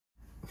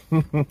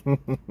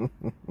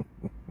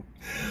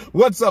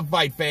What's up,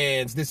 fight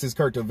fans? This is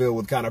Kurt DeVille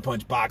with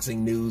Counterpunch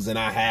Boxing News, and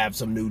I have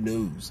some new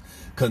news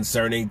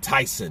concerning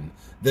Tyson,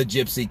 the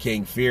Gypsy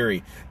King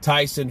Fury.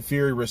 Tyson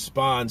Fury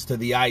responds to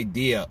the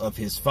idea of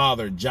his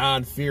father,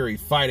 John Fury,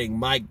 fighting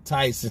Mike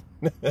Tyson.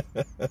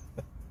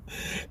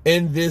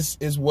 And this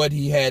is what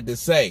he had to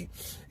say.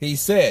 He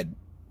said,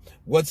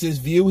 what's his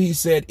view? He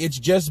said, it's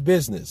just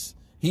business.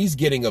 He's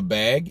getting a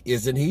bag,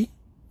 isn't he?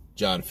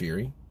 John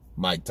Fury,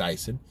 Mike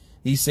Tyson.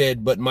 He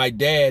said, but my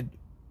dad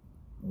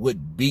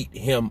would beat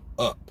him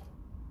up.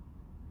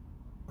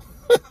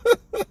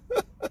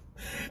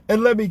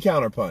 And let me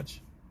counterpunch.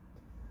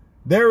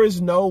 There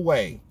is no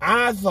way.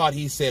 I thought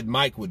he said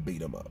Mike would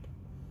beat him up.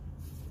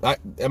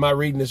 Am I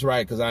reading this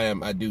right? Because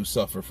I do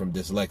suffer from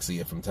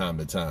dyslexia from time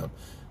to time.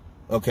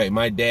 Okay,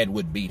 my dad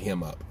would beat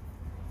him up.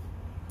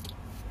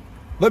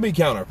 Let me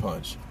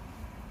counterpunch.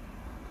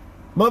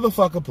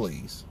 Motherfucker,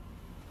 please.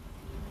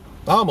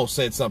 I almost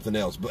said something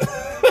else, but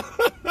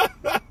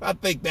I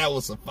think that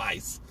will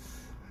suffice.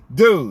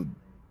 Dude,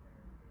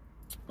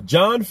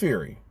 John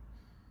Fury.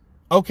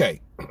 Okay.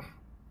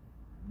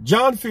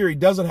 John Fury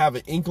doesn't have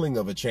an inkling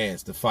of a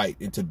chance to fight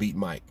and to beat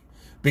Mike.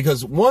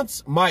 Because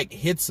once Mike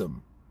hits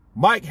him,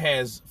 Mike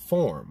has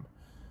form.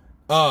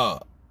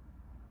 John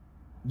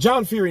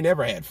Fury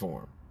never had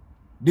form.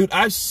 Dude,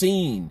 I've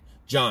seen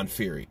John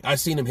Fury. I've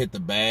seen him hit the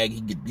bag.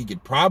 He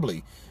could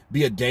probably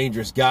be a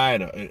dangerous guy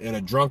in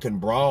a drunken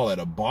brawl at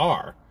a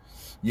bar.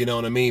 You know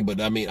what I mean?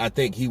 But I mean, I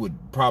think he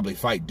would probably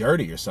fight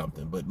dirty or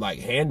something. But like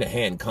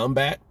hand-to-hand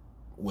combat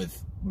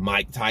with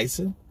Mike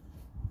Tyson?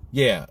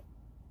 Yeah.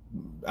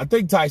 I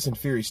think Tyson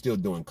Fury's still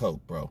doing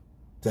coke, bro.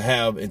 To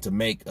have and to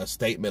make a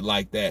statement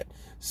like that,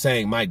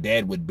 saying my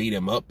dad would beat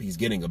him up, he's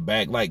getting a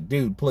bag. Like,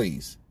 dude,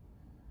 please.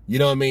 You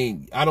know what I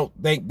mean? I don't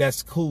think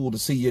that's cool to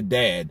see your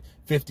dad,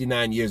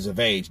 59 years of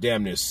age,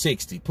 damn near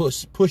 60,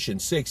 pushing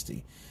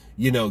 60,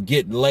 you know,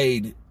 getting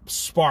laid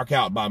spark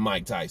out by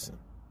Mike Tyson.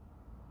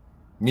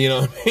 You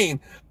know what I mean?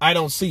 I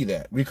don't see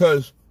that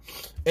because,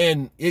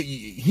 and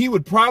he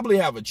would probably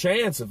have a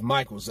chance if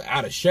Mike was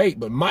out of shape,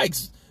 but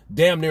Mike's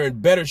damn near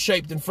in better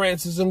shape than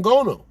Francis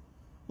Ngannou.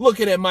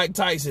 Looking at Mike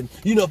Tyson,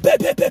 you know,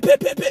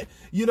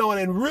 you know,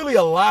 and really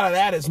a lot of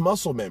that is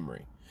muscle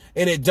memory.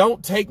 And it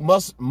don't take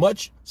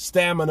much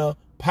stamina,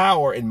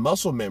 power, and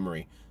muscle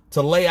memory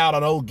to lay out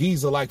an old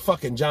geezer like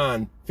fucking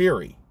John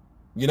Fury.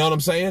 You know what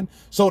I'm saying?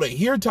 So to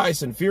hear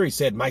Tyson Fury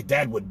said, my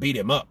dad would beat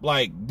him up.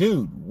 Like,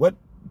 dude, what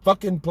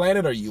fucking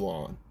planet are you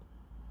on?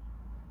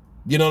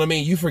 You know what I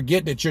mean? You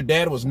forget that your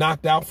dad was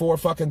knocked out 4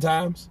 fucking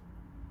times?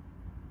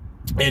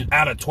 And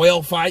out of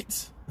 12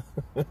 fights?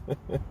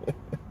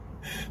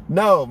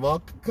 No,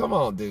 Monk. Come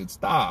on, dude.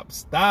 Stop.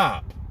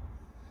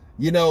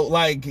 You know,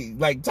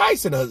 like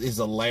Tyson is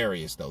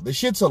hilarious, though. The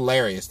shit's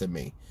hilarious to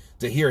me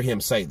to hear him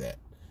say that.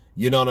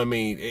 You know what I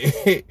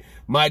mean?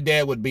 My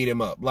dad would beat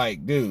him up.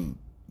 Like, dude,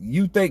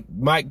 you think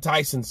Mike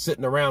Tyson's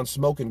sitting around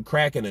smoking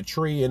crack in a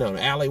tree in an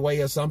alleyway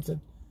or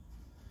something?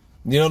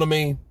 You know what I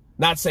mean?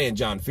 Not saying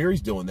John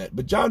Fury's doing that,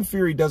 but John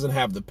Fury doesn't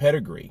have the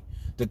pedigree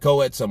to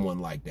go at someone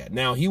like that.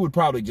 Now, he would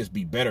probably just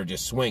be better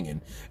just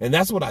swinging. And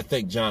that's what I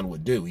think John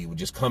would do. He would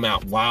just come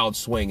out wild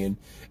swinging.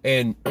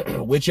 And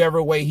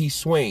whichever way he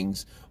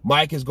swings,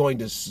 Mike is going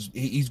to,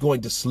 he's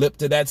going to slip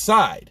to that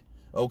side.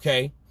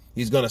 Okay?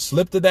 He's going to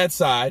slip to that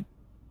side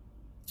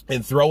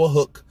and throw a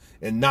hook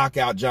and knock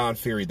out John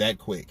Fury that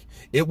quick.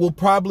 It will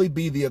probably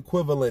be the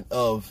equivalent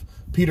of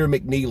Peter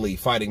McNeely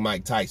fighting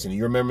Mike Tyson.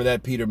 You remember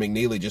that? Peter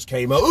McNeely just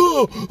came out,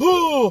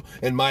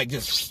 and Mike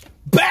just,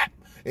 bap!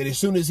 And as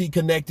soon as he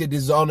connected, he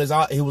was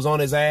on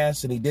his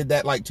ass, and he did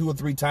that like 2 or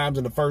 3 times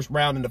in the first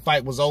round, and the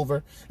fight was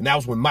over. And that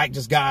was when Mike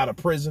just got out of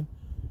prison.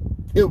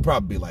 It would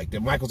probably be like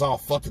that. Mike was all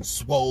fucking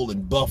swole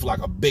and buff like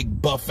a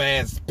big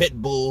buff-ass pit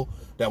bull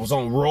that was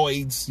on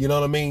roids. You know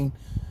what I mean?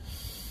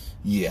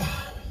 Yeah.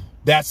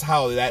 That's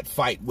how that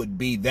fight would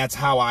be. That's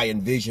how I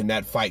envision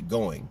that fight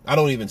going. I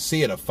don't even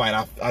see it a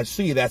fight. I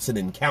see that's an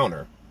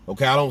encounter.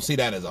 Okay? I don't see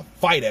that as a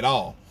fight at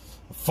all.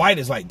 A fight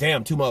is like,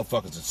 damn, 2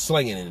 motherfuckers are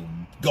slinging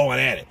and going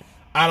at it.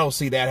 I don't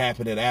see that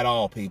happening at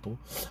all, people.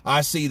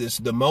 I see this,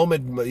 the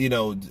moment, you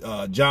know,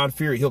 John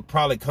Fury, he'll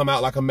probably come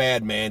out like a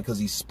madman because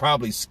he's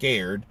probably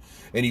scared.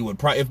 And he would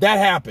probably, if that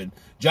happened,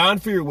 John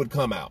Fury would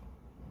come out.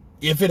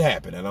 If it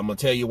happened, and I'm going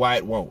to tell you why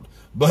it won't.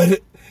 But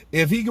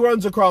if he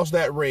runs across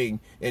that ring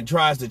and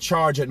tries to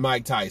charge at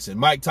Mike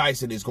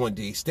Tyson is going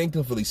to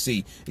instinctively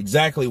see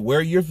exactly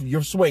where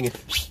you're swinging.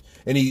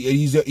 And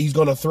he's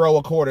going to throw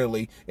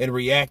accordingly and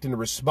react and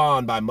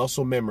respond by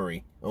muscle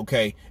memory,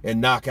 okay, and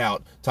knock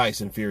out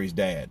Tyson Fury's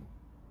dad.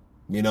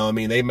 You know what I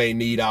mean? They may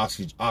need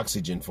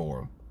oxygen for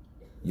him.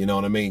 You know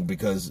what I mean?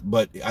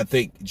 But I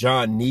think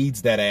John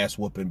needs that ass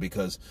whooping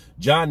because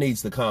John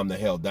needs to calm the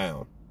hell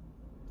down.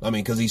 I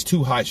mean, because he's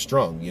too high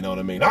strung. You know what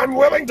I mean? I'm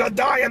willing to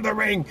die in the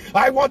ring.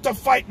 I want to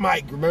fight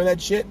Mike. Remember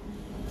that shit?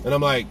 And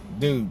I'm like,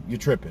 dude, you're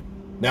tripping.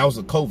 Now it's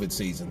the COVID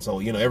season, so,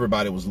 you know,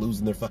 everybody was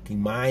losing their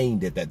fucking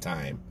mind at that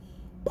time.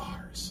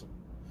 Bars.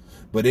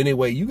 But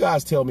anyway, you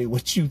guys tell me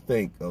what you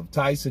think of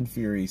Tyson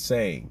Fury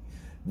saying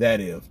that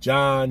if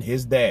John,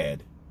 his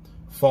dad,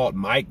 fought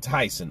Mike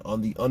Tyson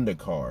on the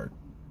undercard,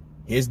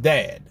 his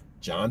dad,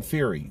 John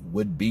Fury,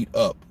 would beat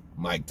up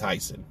Mike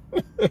Tyson.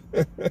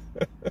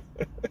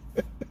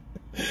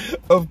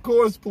 Of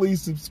course,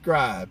 please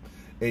subscribe.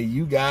 And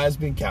you guys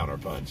been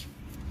Counterpunch.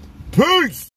 Peace!